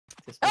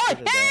Oh,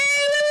 hey,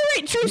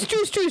 wait. Truce.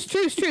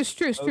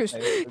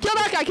 Okay.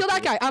 Kill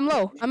that guy. I'm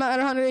low. I'm at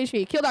 100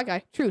 HP. Kill that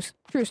guy. Truce.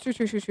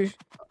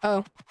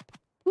 Oh.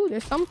 Ooh,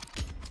 there's some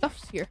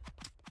stuffs here.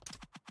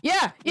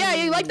 Yeah,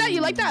 you like that?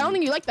 I don't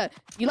think you like that.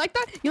 You like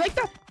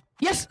that?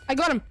 Yes, I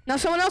got him. Now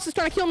someone else is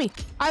trying to kill me.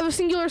 I have a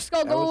singular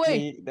skull. Go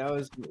away. That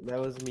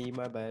was me.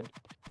 My bad.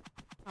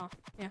 Oh,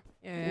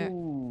 yeah.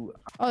 Ooh.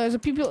 Oh,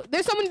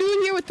 there's someone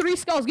dude here with 3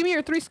 skulls. Give me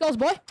your 3 skulls,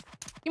 boy.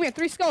 Give me your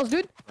 3 skulls,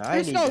 dude.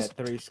 I need that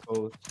 3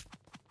 skulls.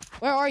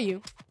 Where are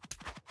you?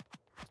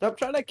 Stop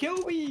trying to kill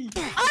me.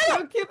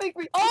 Stop killing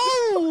me.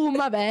 Oh,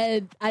 my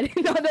bad. I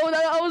did not know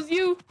that was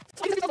you.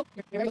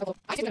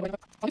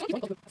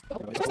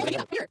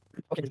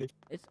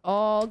 It's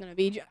all gonna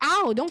be.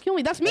 Ow! Don't kill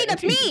me. That's me.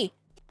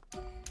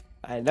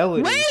 I know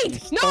it.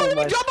 Wait! No, let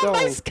me drop off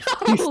my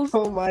skulls. You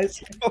stole my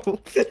skull.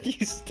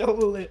 You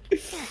stole it.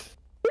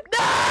 No!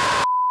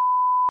 A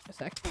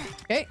sec.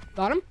 Okay,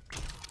 got him.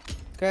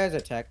 This guy has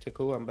a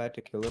tactical. I'm about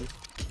to kill him.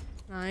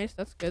 Nice.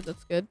 That's good.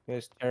 He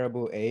has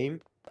terrible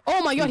aim.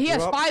 Oh my god, he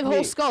has 5 whole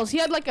me. skulls. He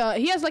has like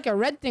a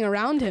red thing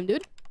around him,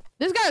 dude.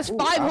 This guy has 5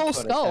 whole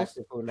skulls.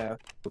 Now,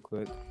 real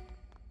quick.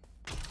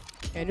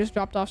 Okay, I just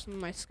dropped off some of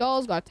my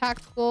skulls. Got a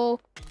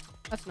tactical.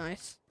 That's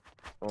nice.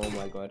 Oh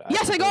my god.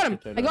 Yes, I got him.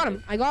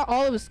 I got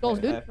all of his skulls,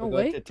 dude. No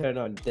way. I forgot to turn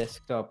on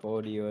desktop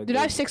audio again. Dude,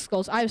 I have 6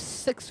 skulls. I have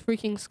 6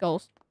 freaking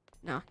skulls.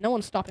 Nah, no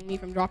one's stopping me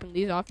from dropping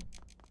these off.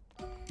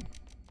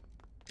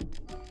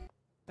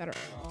 Better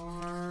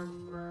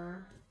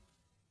armor.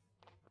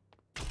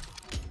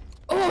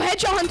 Oh,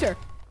 headshot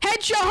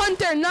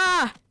hunter!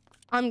 Nah!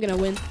 I'm gonna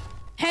win.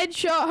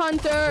 Headshot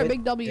hunter!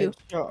 Big W.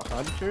 Headshot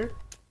hunter?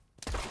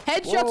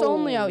 Headshots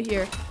only out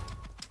here.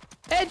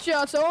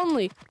 Headshots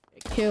only.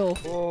 Kill.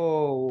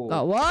 Whoa.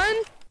 Got 1.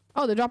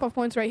 Oh, the drop-off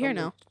point's right here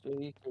now.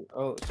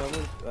 Oh,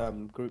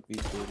 someone's group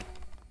V2.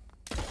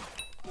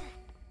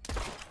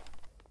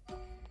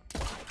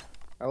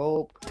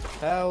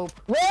 Help.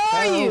 Where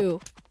are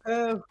you?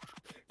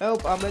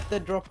 Help, I'm at the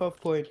drop-off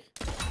point.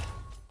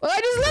 Well, I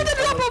just left the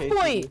drop-off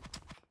point.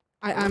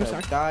 I'm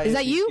sorry. Is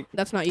that you?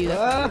 That's not you.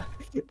 That's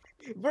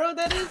bro,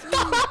 that is me.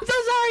 I'm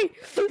so sorry.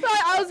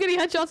 I was getting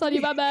headshots on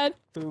you. My bad.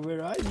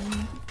 Where are you?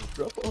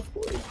 Drop-off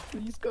point.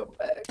 Please come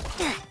back.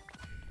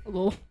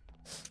 Hello.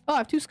 Oh, I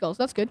have 2 skulls.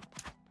 That's good.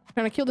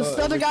 Trying to kill this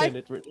other guy.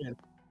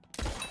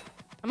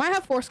 I might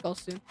have 4 skulls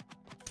soon.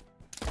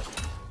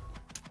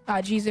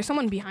 Ah, jeez, there's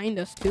someone behind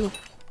us too.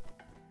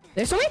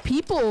 There's so many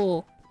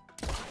people.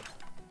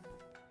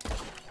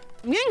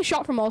 I'm getting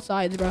shot from all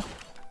sides, bro.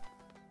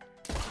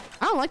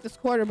 I don't like this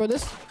quarter, bro.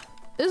 This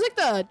is like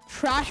the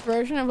trash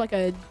version of like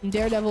a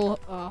Daredevil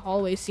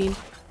hallway scene.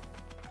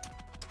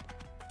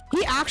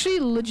 He actually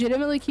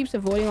legitimately keeps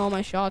avoiding all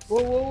my shots.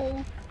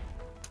 Whoa.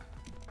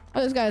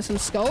 Oh, this guy has some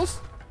skulls.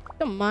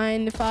 Don't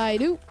mind if I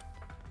do.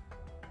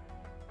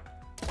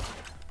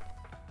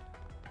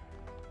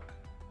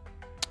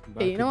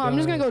 Hey, you know what? I'm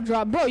just gonna go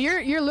drop. Bro,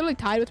 you're literally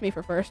tied with me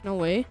for first. No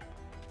way.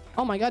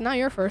 Oh my god, now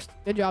you're first.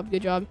 Good job.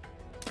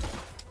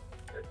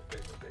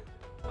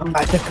 I'm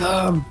about to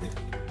come.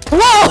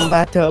 Whoa! I'm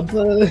about to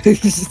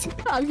bust.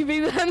 I'm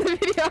giving that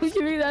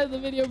in the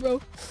video. Bro.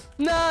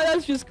 Nah,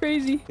 that's just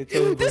crazy.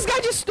 This guy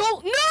just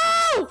stole.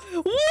 No!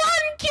 1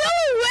 kill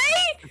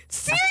away?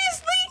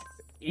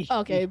 Seriously?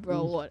 Okay,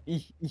 bro. What?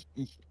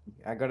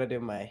 I gotta do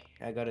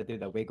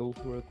the wiggle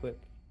real quick.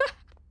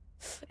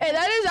 Hey,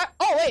 that is.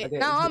 Oh wait, okay.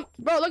 Now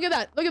bro. Look at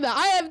that.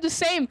 I have the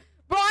same.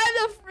 Bro,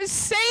 I have the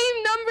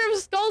same number of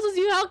skulls as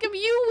you. How come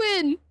you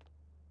win?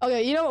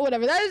 Okay, you know what?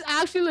 Whatever. That is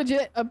actually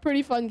legit a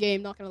pretty fun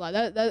game. Not gonna lie.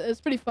 That is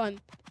pretty fun.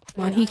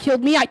 Come on, he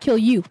killed me. I kill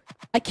you.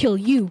 I kill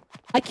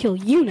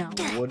you now.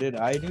 What did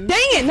I do? Dang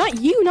it!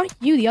 Not you.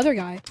 The other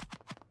guy.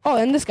 Oh,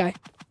 and this guy,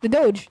 the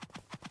Doge.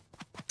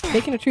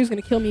 Bacon of True's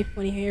gonna kill me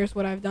when he hears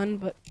what I've done,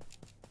 but.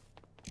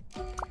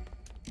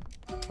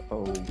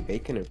 Oh,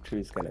 Bacon of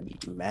True's gonna be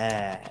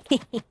mad.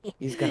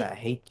 He's gonna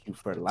hate you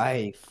for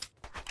life.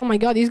 Oh my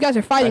god, these guys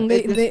are fighting.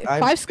 They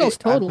 5 skulls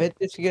total.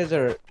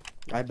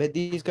 I bet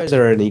these guys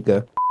are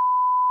Anika.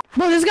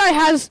 Bro, this guy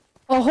has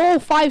a whole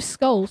 5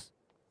 skulls.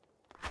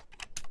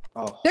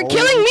 They're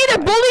killing me. They're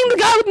bullying the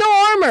guy with no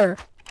armor.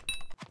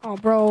 Oh,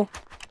 bro,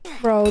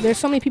 there's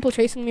so many people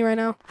chasing me right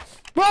now.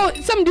 Bro,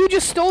 some dude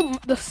just stole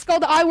the skull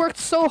that I worked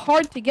so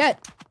hard to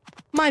get.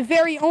 My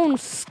very own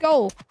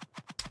skull.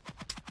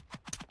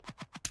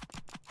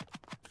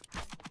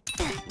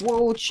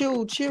 Whoa,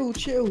 chill.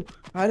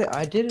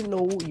 I didn't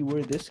know you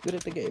were this good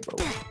at the game, bro.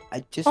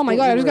 Oh my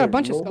god, I just got a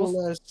bunch of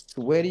skulls.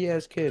 Sweaty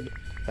ass kid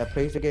that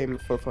plays the game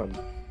for fun.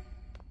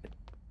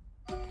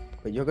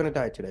 But you're gonna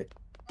die today,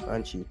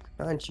 aren't you?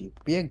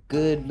 Be a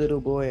good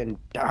little boy and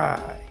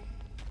die.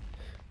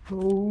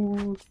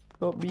 Oh,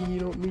 not me.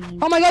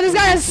 Oh my god, this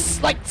guy has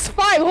like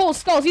 5 whole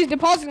skulls. He's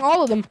depositing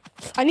all of them.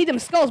 I need them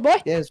skulls,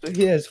 boy. Yes, but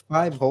he has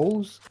 5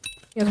 holes.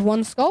 He has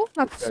 1 skull.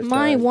 That's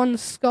my 1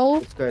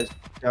 skull. This guy's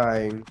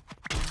dying.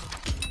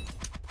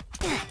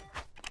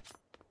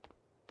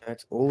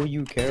 That's all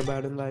you care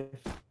about in life?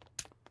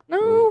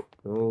 No.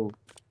 Oh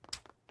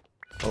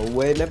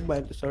wait, never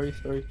mind. Sorry.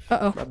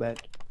 Uh-oh. My bad.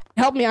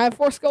 Help me, I have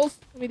 4 skulls.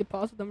 Let me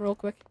deposit them real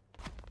quick.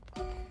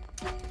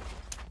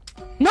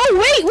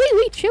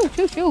 wait. Chill.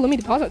 Let me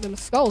deposit them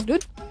skulls,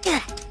 dude.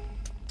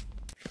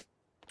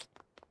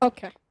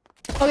 Okay.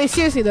 Okay,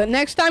 seriously though.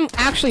 Next time,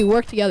 actually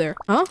work together,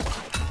 huh?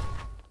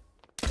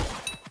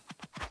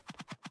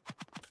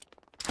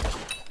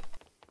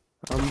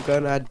 I'm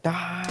gonna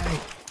die.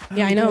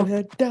 Yeah, I know. I'm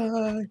gonna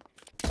die.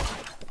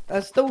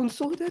 A stone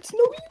sword, that's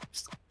no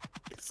use.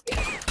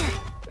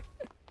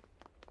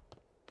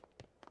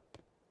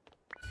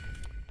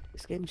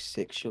 This game's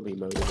sexually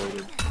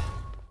motivated.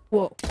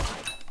 Whoa.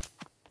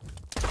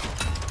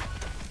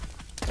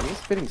 I'm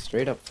spitting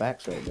straight up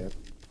facts right now.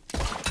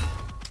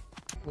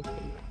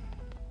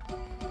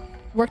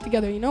 Work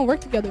together, you know?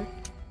 Work together.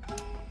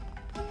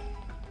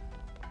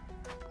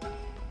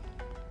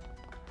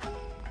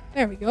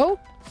 There we go.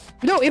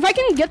 No, if I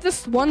can get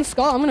this one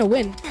skull, I'm gonna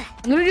win.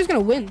 I'm literally just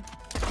gonna win.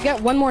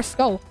 Get one more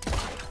skull.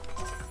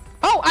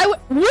 Oh,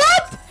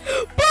 what?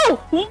 Bro,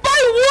 by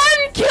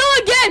 1 kill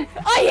again!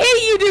 I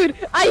hate you, dude!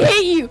 I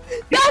hate you!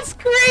 That's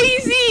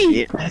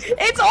crazy!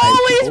 It's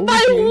always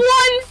by